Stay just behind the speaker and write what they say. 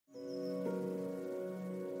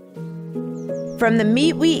From the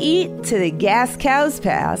meat we eat to the gas cows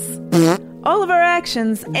pass, all of our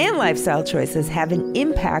actions and lifestyle choices have an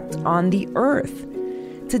impact on the Earth.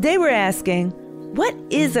 Today we're asking, what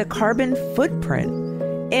is a carbon footprint?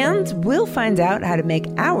 And we'll find out how to make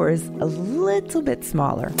ours a little bit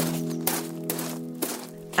smaller.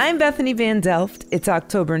 I'm Bethany Van Delft. It's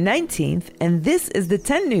October 19th, and this is the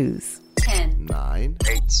 10 News. 10, 9,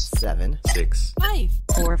 8, 7, 6, 5,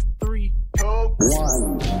 4, 3, 2,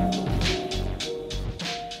 1.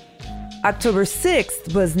 October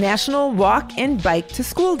 6th was National Walk and Bike to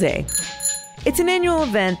School Day. It's an annual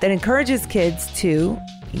event that encourages kids to,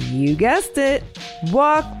 you guessed it,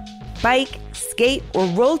 walk, bike, skate, or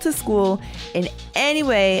roll to school in any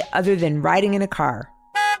way other than riding in a car.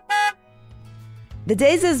 The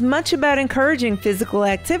day's as much about encouraging physical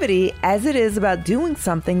activity as it is about doing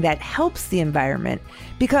something that helps the environment,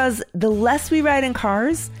 because the less we ride in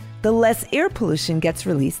cars, the less air pollution gets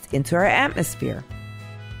released into our atmosphere.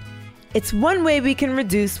 It's one way we can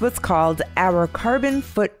reduce what's called our carbon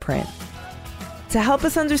footprint. To help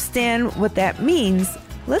us understand what that means,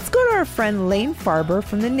 let's go to our friend Lane Farber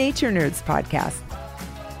from the Nature Nerds podcast.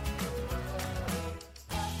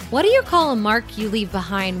 What do you call a mark you leave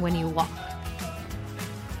behind when you walk?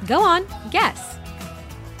 Go on, guess.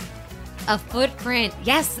 A footprint.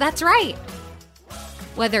 Yes, that's right.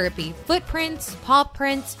 Whether it be footprints, paw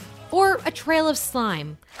prints, or a trail of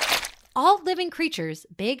slime, all living creatures,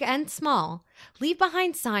 big and small, leave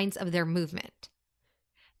behind signs of their movement.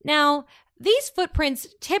 Now, these footprints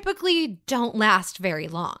typically don't last very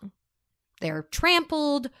long. They're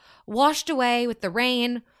trampled, washed away with the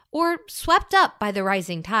rain, or swept up by the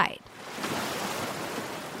rising tide.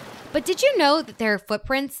 But did you know that there are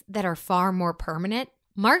footprints that are far more permanent?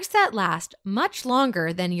 Marks that last much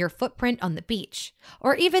longer than your footprint on the beach,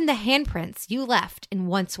 or even the handprints you left in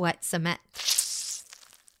once wet cement.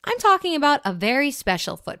 I'm talking about a very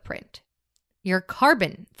special footprint, your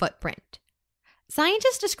carbon footprint.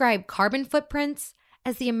 Scientists describe carbon footprints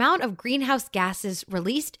as the amount of greenhouse gases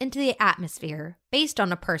released into the atmosphere based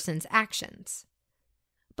on a person's actions.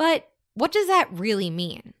 But what does that really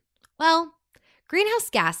mean? Well, greenhouse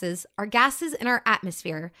gases are gases in our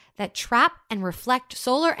atmosphere that trap and reflect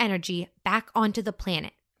solar energy back onto the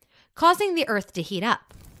planet, causing the Earth to heat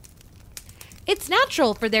up. It's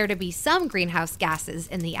natural for there to be some greenhouse gases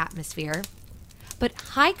in the atmosphere, but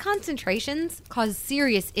high concentrations cause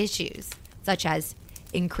serious issues, such as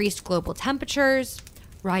increased global temperatures,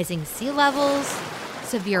 rising sea levels,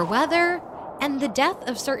 severe weather, and the death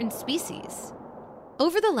of certain species.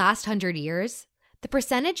 Over the last 100 years, the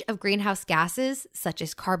percentage of greenhouse gases, such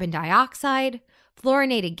as carbon dioxide,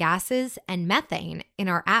 fluorinated gases, and methane in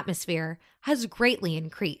our atmosphere has greatly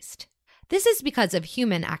increased. This is because of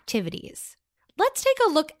human activities. Let's take a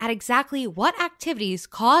look at exactly what activities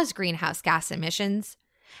cause greenhouse gas emissions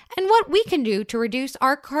and what we can do to reduce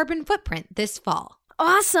our carbon footprint this fall.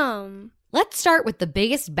 Awesome! Let's start with the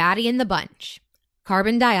biggest baddie in the bunch,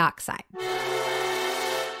 carbon dioxide.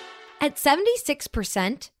 At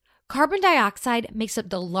 76%, carbon dioxide makes up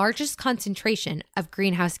the largest concentration of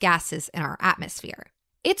greenhouse gases in our atmosphere.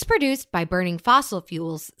 It's produced by burning fossil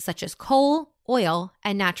fuels such as coal, oil,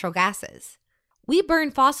 and natural gases. We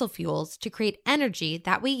burn fossil fuels to create energy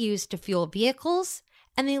that we use to fuel vehicles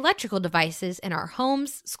and the electrical devices in our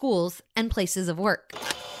homes, schools, and places of work.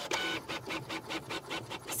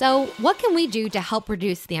 So, what can we do to help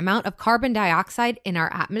reduce the amount of carbon dioxide in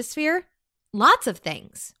our atmosphere? Lots of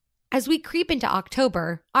things. As we creep into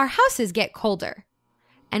October, our houses get colder,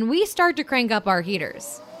 and we start to crank up our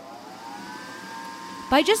heaters.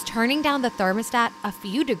 By just turning down the thermostat a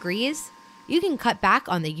few degrees, you can cut back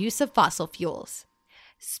on the use of fossil fuels.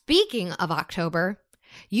 Speaking of October,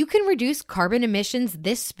 you can reduce carbon emissions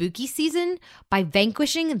this spooky season by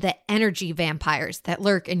vanquishing the energy vampires that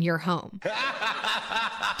lurk in your home.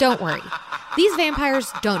 Don't worry, these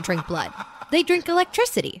vampires don't drink blood. They drink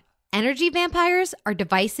electricity. Energy vampires are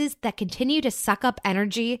devices that continue to suck up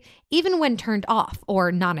energy even when turned off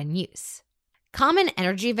or not in use. Common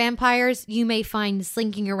energy vampires you may find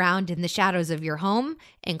slinking around in the shadows of your home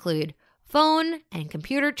include phone and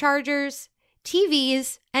computer chargers,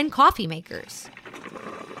 TVs, and coffee makers.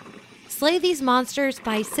 Slay these monsters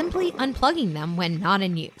by simply unplugging them when not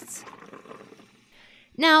in use.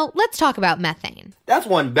 Now, let's talk about methane. That's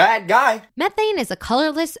one bad guy. Methane is a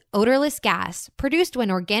colorless, odorless gas produced when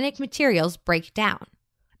organic materials break down.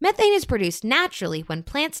 Methane is produced naturally when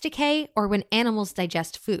plants decay or when animals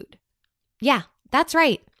digest food. Yeah, that's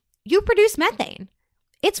right. You produce methane.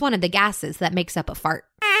 It's one of the gases that makes up a fart.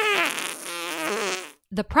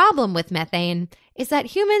 The problem with methane is that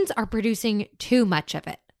humans are producing too much of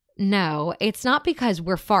it. No, it's not because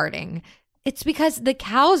we're farting. It's because the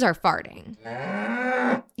cows are farting.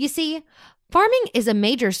 You see, farming is a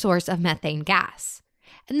major source of methane gas,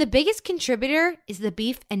 and the biggest contributor is the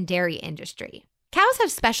beef and dairy industry. Cows have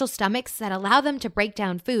special stomachs that allow them to break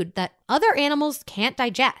down food that other animals can't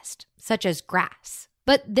digest, such as grass.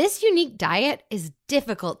 But this unique diet is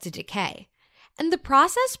difficult to decay, and the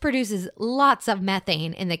process produces lots of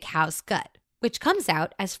methane in the cow's gut, which comes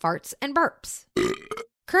out as farts and burps.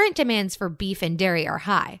 Current demands for beef and dairy are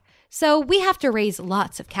high, so we have to raise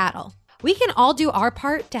lots of cattle. We can all do our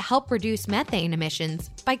part to help reduce methane emissions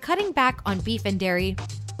by cutting back on beef and dairy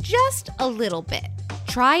just a little bit.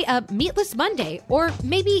 Try a meatless Monday or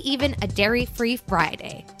maybe even a dairy-free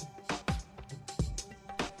Friday.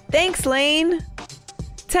 Thanks, Lane.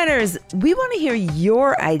 Tenors, we want to hear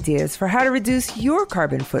your ideas for how to reduce your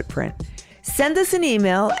carbon footprint. Send us an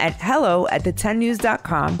email at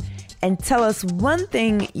hello@the10news.com and tell us one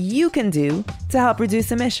thing you can do to help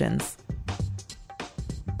reduce emissions.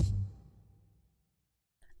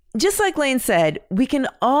 Just like Lane said, we can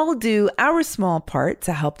all do our small part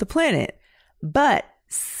to help the planet. But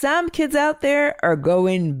some kids out there are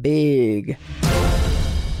going big.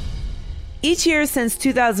 Each year since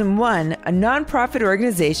 2001, a nonprofit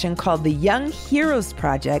organization called the Young Heroes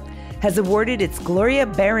Project has awarded its Gloria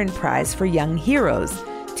Barron Prize for Young Heroes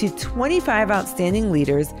to 25 outstanding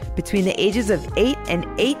leaders between the ages of 8 and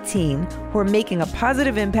 18 who are making a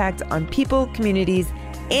positive impact on people, communities,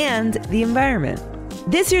 and the environment.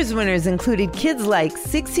 This year's winners included kids like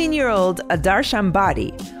 16-year-old Adarsh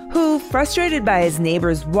Ambati, who, frustrated by his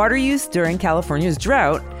neighbor's water use during California's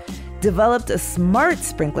drought, developed a smart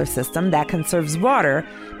sprinkler system that conserves water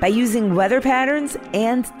by using weather patterns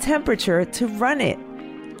and temperature to run it.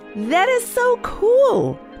 That is so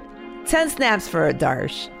cool! 10 snaps for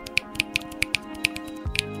Adarsh.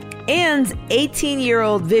 And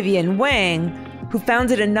 18-year-old Vivian Wang, who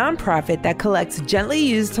founded a nonprofit that collects gently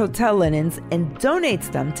used hotel linens and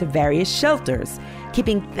donates them to various shelters,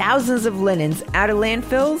 keeping thousands of linens out of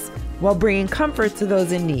landfills while bringing comfort to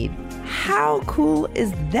those in need. How cool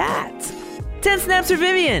is that? 10 snaps for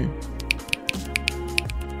Vivian!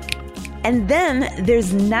 And then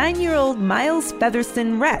there's 9-year-old Miles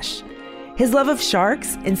Featherston Resch. His love of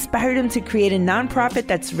sharks inspired him to create a nonprofit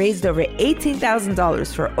that's raised over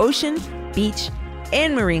 $18,000 for ocean, beach,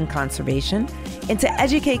 and marine conservation, and to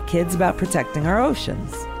educate kids about protecting our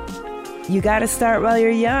oceans. You gotta start while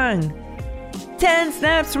you're young. 10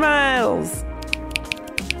 snaps for Miles!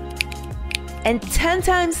 And 10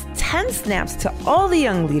 times 10 snaps to all the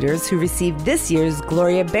young leaders who received this year's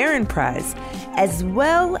Gloria Barron Prize, as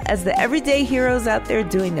well as the everyday heroes out there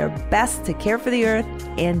doing their best to care for the earth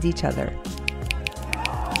and each other.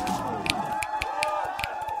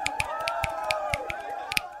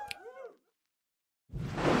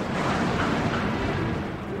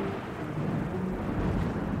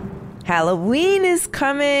 Halloween is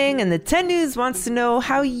coming, and the 10 News wants to know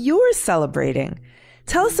how you're celebrating.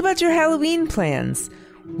 Tell us about your Halloween plans.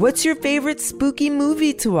 What's your favorite spooky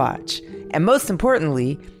movie to watch? And most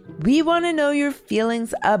importantly, we want to know your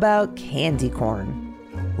feelings about candy corn.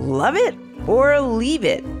 Love it or leave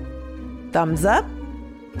it? Thumbs up?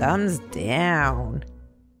 Thumbs down?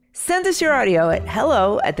 Send us your audio at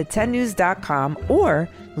hello@the10news.com or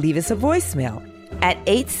leave us a voicemail at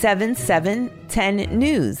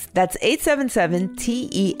 877-10-NEWS. That's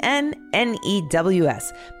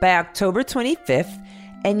 877-TENNEWS by October 25th,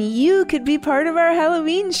 and you could be part of our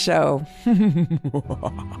Halloween show.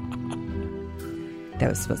 That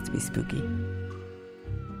was supposed to be spooky.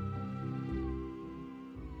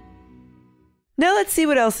 Now let's see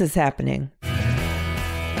what else is happening.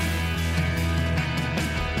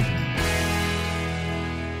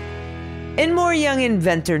 In more young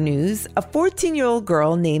inventor news, a 14-year-old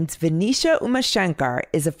girl named Venetia Umashankar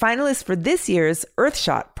is a finalist for this year's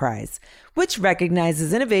Earthshot Prize, which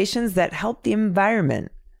recognizes innovations that help the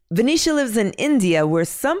environment. Venetia lives in India, where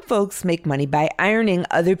some folks make money by ironing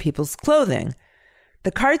other people's clothing.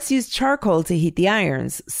 The carts use charcoal to heat the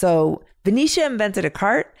irons, so Venetia invented a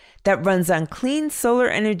cart that runs on clean solar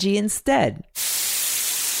energy instead.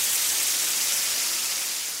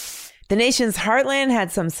 The nation's heartland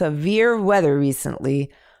had some severe weather recently.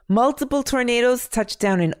 Multiple tornadoes touched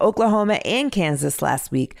down in Oklahoma and Kansas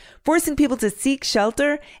last week, forcing people to seek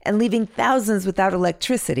shelter and leaving thousands without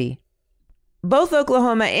electricity. Both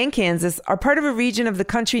Oklahoma and Kansas are part of a region of the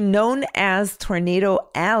country known as Tornado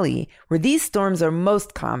Alley, where these storms are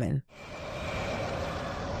most common.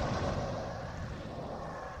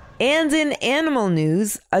 And in animal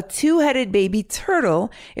news, a two-headed baby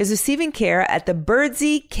turtle is receiving care at the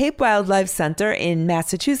Birdsey Cape Wildlife Center in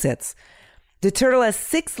Massachusetts. The turtle has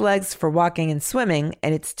 6 legs for walking and swimming,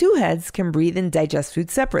 and its 2 heads can breathe and digest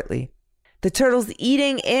food separately. The turtle's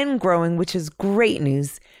eating and growing, which is great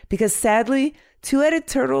news because sadly, 2-headed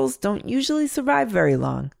turtles don't usually survive very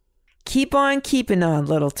long. Keep on keeping on,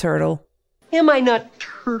 little turtle. Am I not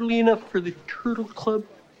turtly enough for the Turtle Club?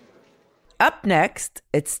 Up next,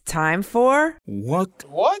 it's time for What?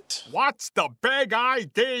 What's the big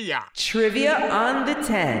idea? Trivia on the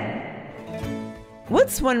 10.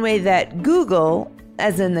 What's one way that Google,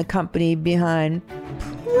 as in the company behind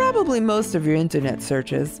probably most of your internet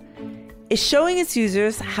searches, is showing its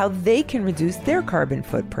users how they can reduce their carbon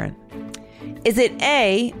footprint? Is it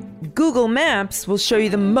A, Google Maps will show you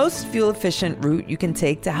the most fuel-efficient route you can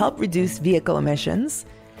take to help reduce vehicle emissions?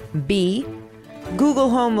 B, Google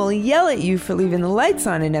Home will yell at you for leaving the lights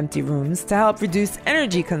on in empty rooms to help reduce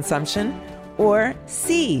energy consumption? Or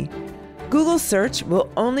C, Google Search will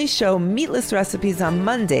only show meatless recipes on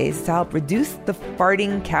Mondays to help reduce the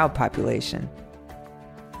farting cow population?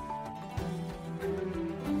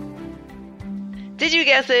 Did you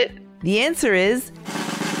guess it? The answer is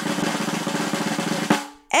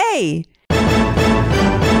A.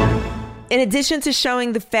 In addition to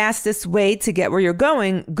showing the fastest way to get where you're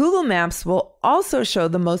going, Google Maps will also show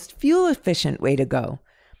the most fuel-efficient way to go.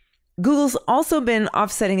 Google's also been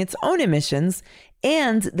offsetting its own emissions,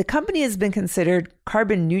 and the company has been considered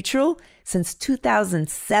carbon neutral since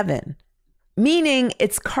 2007, meaning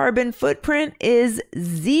its carbon footprint is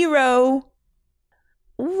 0.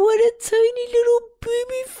 What a tiny little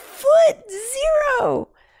baby foot! 0!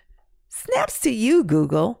 Snaps to you,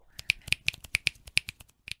 Google.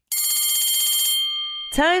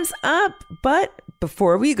 Time's up, but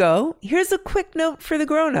before we go, here's a quick note for the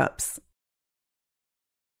grown-ups.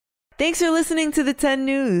 Thanks for listening to the 10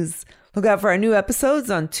 News. Look out for our new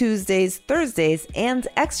episodes on Tuesdays, Thursdays, and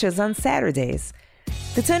extras on Saturdays.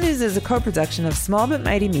 The 10 News is a co-production of Small But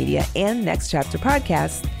Mighty Media and Next Chapter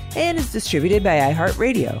Podcasts and is distributed by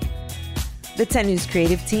iHeartRadio. The 10 News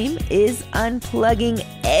creative team is unplugging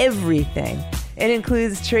everything. It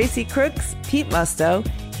includes Tracy Crooks, Pete Musto,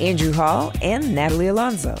 Andrew Hall, and Natalie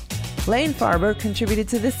Alonso. Lane Farber contributed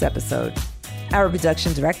to this episode. Our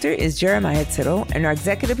production director is Jeremiah Tittle, and our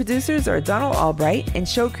executive producers are Donald Albright and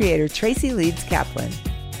show creator Tracy Leeds Kaplan.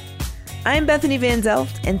 I'm Bethany Van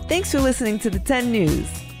Delft, and thanks for listening to the 10 News.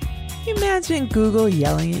 Can you imagine Google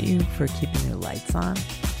yelling at you for keeping your lights on?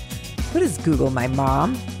 What is Google, my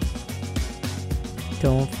mom?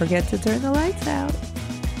 Don't forget to turn the lights out.